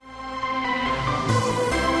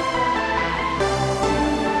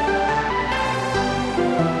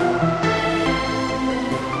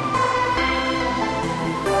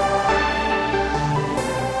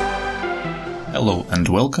and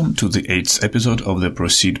welcome to the 8th episode of the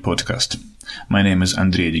Proceed podcast. My name is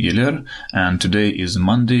Andrei Digeler, and today is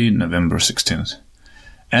Monday, November 16th.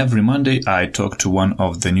 Every Monday I talk to one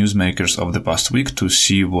of the newsmakers of the past week to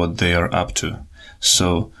see what they are up to.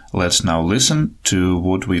 So let's now listen to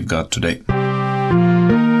what we've got today.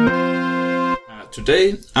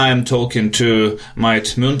 Today I am talking to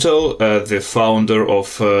Mait Muntel, the founder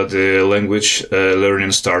of the language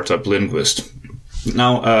learning startup Linguist.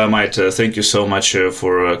 Now, Mait, thank you so much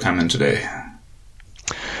for coming today.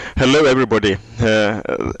 Hello, everybody.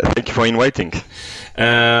 Thank you for inviting.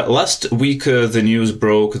 Last week, the news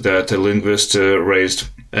broke that Linguist raised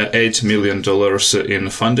 $8 million in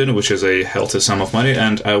funding, which is a healthy sum of money,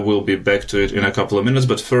 and I will be back to it in a couple of minutes.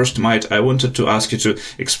 But first, Mait, I wanted to ask you to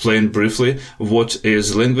explain briefly what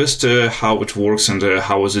is Linguist, how it works, and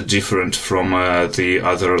how is it different from the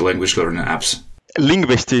other language learning apps?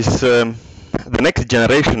 Linguist is the next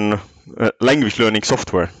generation language learning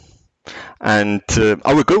software. And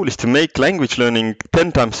our goal is to make language learning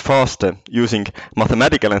 10 times faster using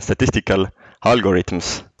mathematical and statistical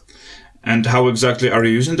algorithms. And how exactly are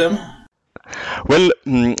you using them? Well,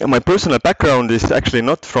 my personal background is actually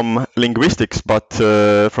not from linguistics, but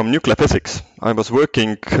from nuclear physics. I was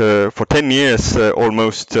working for 10 years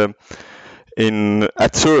almost at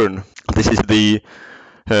CERN. This is the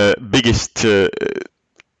biggest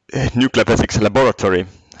nuclear physics laboratory.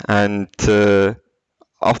 And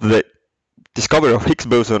after the discovery of Higgs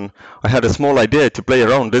boson, I had a small idea to play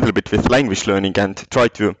around a little bit with language learning and try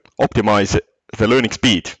to optimize the learning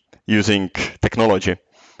speed using technology.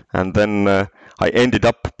 And then I ended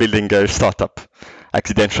up building a startup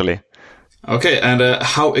accidentally. Okay, and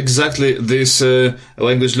how exactly this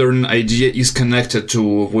language learning idea is connected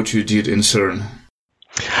to what you did in CERN?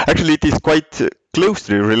 Actually, it is quite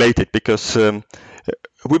closely related because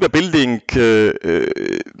we were building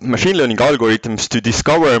machine learning algorithms to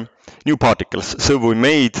discover new particles. So we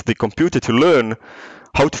made the computer to learn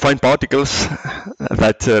how to find particles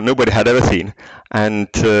that nobody had ever seen. And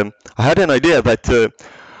I had an idea that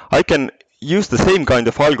I can use the same kind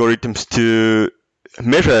of algorithms to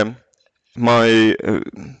measure my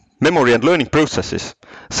memory and learning processes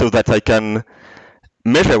so that I can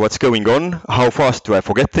measure what's going on, how fast do I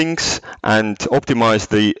forget things, and optimize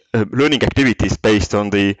the learning activities based on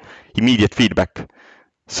the immediate feedback.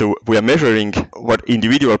 So we are measuring what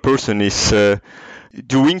individual person is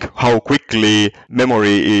doing, how quickly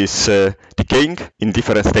memory is decaying in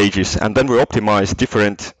different stages, and then we optimize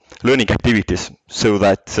different learning activities so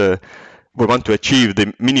that we want to achieve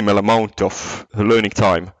the minimal amount of learning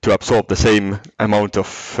time to absorb the same amount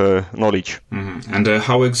of knowledge. Mm-hmm. And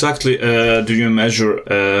how exactly do you measure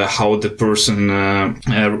how the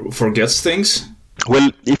person forgets things? Well,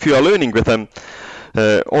 if you are learning with an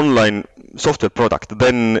online software product,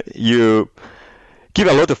 then you give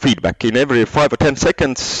a lot of feedback. In every 5 or 10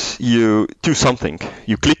 seconds, you do something.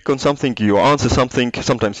 You click on something, you answer something.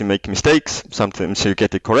 Sometimes you make mistakes, sometimes you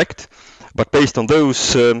get it correct. But based on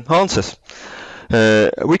those answers,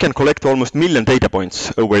 we can collect almost 1 million data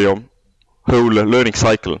points over your whole learning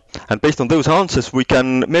cycle. And based on those answers, we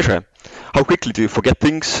can measure how quickly do you forget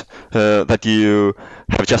things that you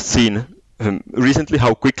have just seen recently,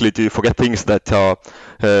 how quickly do you forget things that are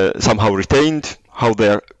somehow retained, how they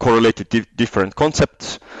are correlated to different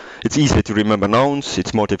concepts. It's easier to remember nouns,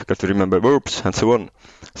 it's more difficult to remember verbs, and so on.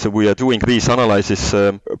 So we are doing these analyses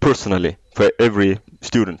personally for every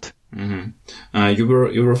student. Mm-hmm. You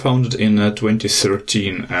were founded in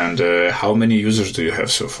 2013, and how many users do you have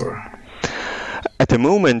so far? At the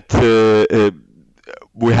moment,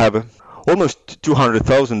 we have almost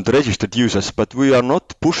 200,000 registered users, but we are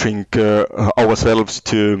not pushing ourselves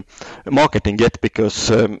to marketing yet because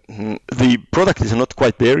the product is not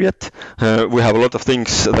quite there yet. We have a lot of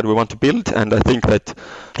things that we want to build, and I think that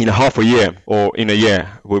in a half a year or in a year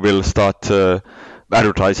we will start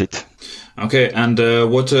advertise it. Okay, and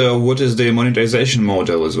what is the monetization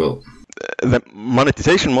model as well? The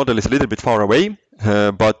monetization model is a little bit far away,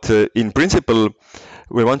 but in principle,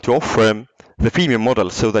 we want to offer the freemium model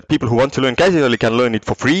so that people who want to learn casually can learn it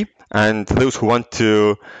for free, and those who want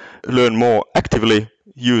to learn more actively,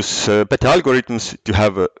 use better algorithms to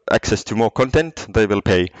have access to more content, they will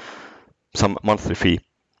pay some monthly fee.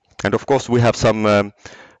 And of course, we have some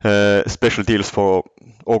special deals for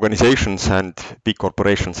organizations and big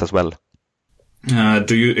corporations as well.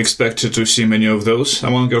 Do you expect to see many of those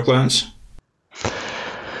among your clients?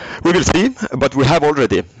 We will see, but we have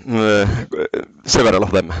already several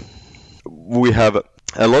of them. We have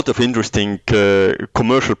a lot of interesting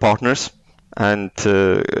commercial partners and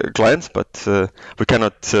clients, but we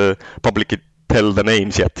cannot publicly tell the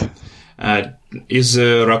names yet. Is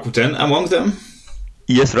Rakuten among them?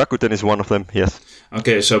 Yes, Rakuten is one of them, yes.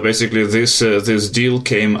 Okay, so basically this deal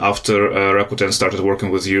came after Rakuten started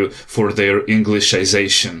working with you for their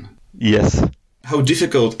Englishization. Yes. How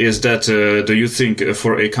difficult is that, do you think,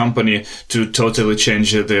 for a company to totally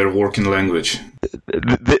change their working language?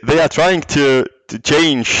 They are trying to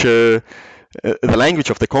change the language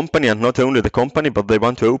of the company, and not only the company, but they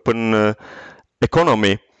want to open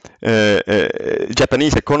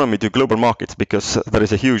Japanese economy to global markets, because there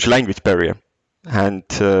is a huge language barrier. And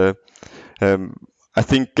I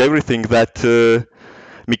think everything that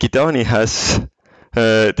Mikitani has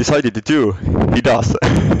decided to do, he does.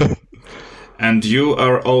 And you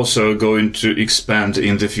are also going to expand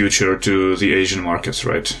in the future to the Asian markets,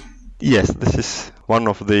 right? Yes, this is one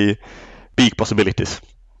of the big possibilities.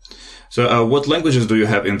 So what languages do you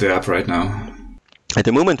have in the app right now? At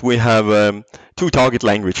the moment we have 2 target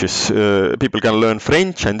languages. People can learn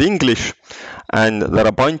French and English, and there are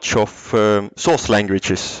a bunch of source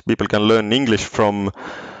languages. People can learn English from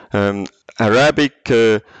Arabic,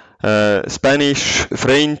 Spanish,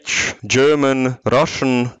 French, German,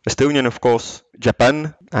 Russian, Estonian, of course,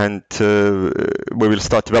 Japan, and we will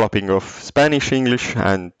start developing of Spanish, English,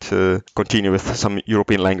 and continue with some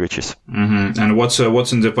European languages. Mm-hmm. And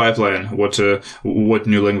what's in the pipeline? What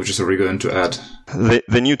new languages are we going to add?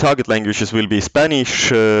 The new target languages will be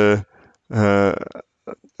Spanish,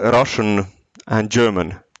 Russian, and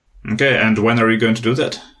German. Okay, and when are you going to do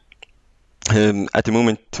that? At the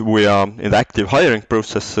moment we are in the active hiring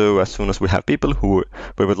process, so as soon as we have people who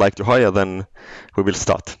we would like to hire, then we will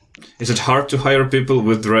start. Is it hard to hire people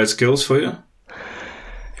with the right skills for you?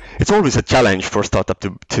 It's always a challenge for a startup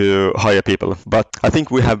to hire people, but I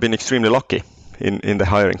think we have been extremely lucky in the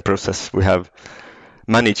hiring process. We have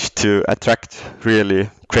managed to attract really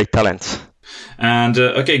great talents. And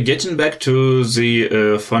okay, getting back to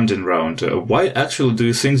the funding round, why actually do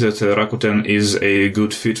you think that Rakuten is a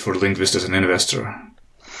good fit for Linguist as an investor?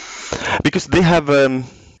 Because they have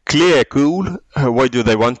clear goal. Why do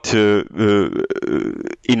they want to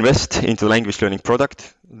invest into language learning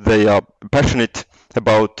product? They are passionate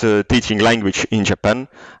about teaching language in Japan,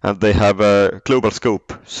 and they have a global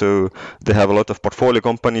scope. So they have a lot of portfolio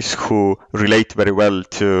companies who relate very well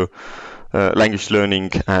to language learning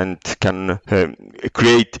and can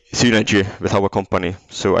create synergy with our company.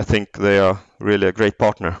 So I think they are really a great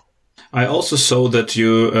partner. I also saw that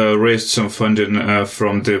you raised some funding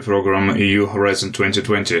from the program EU Horizon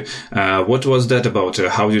 2020. What was that about?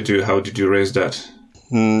 How did you raise that?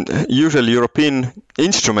 Usually European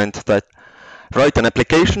instrument that write an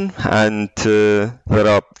application, and there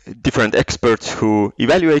are different experts who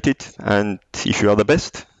evaluate it, and if you are the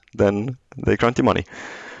best, then they grant you money.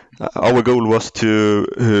 Our goal was to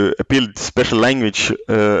build special language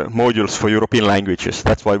modules for European languages.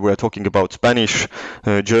 That's why we are talking about Spanish,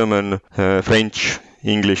 German, French,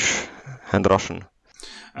 English, and Russian.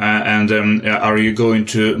 And are you going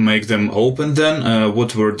to make them open then?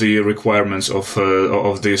 What were the requirements of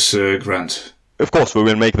this grant? Of course, we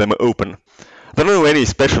will make them open. There are no any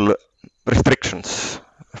special restrictions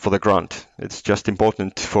for the grant. It's just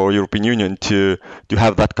important for European Union to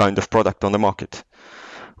have that kind of product on the market,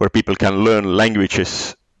 where people can learn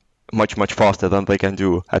languages much faster than they can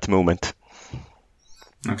do at the moment.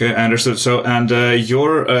 Okay, understood. So, and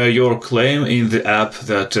your claim in the app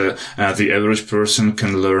that the average person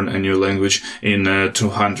can learn a new language in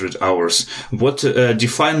 200 hours. What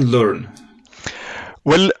define learn?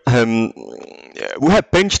 Well, we have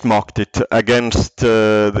benchmarked it against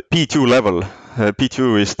the P2 level.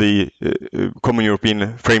 P2 is the Common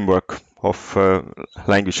European Framework of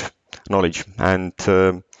language knowledge, and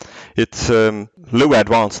it's low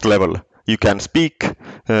advanced level. You can speak,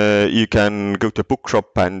 you can go to a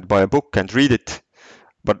bookshop and buy a book and read it,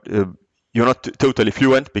 but you're not totally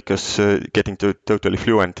fluent, because getting to totally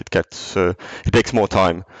fluent, it takes more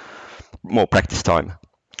time, more practice time.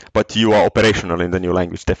 But you are operational in the new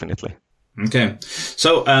language, definitely. Okay.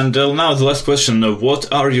 So, and now the last question,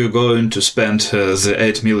 what are you going to spend the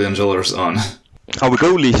 $8 million on? Our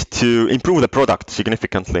goal is to improve the product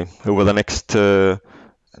significantly over the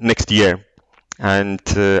next year. And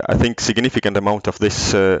I think significant amount of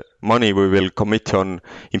this money we will commit on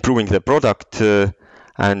improving the product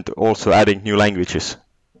and also adding new languages.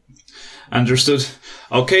 Understood.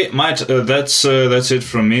 Okay, Matt, that's it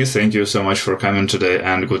from me. Thank you so much for coming today,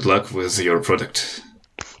 and good luck with your product.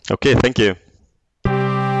 Okay, thank you.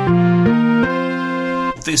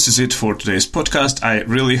 This is it for today's podcast. I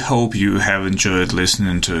really hope you have enjoyed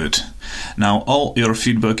listening to it. Now, all your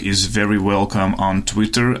feedback is very welcome on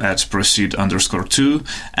Twitter @proceed_2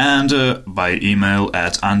 and by email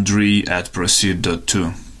at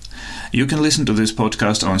andrei@proceed.2. You can listen to this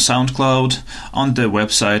podcast on SoundCloud, on the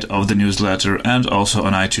website of the newsletter, and also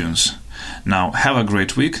on iTunes. Now, have a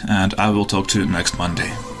great week, and I will talk to you next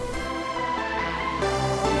Monday.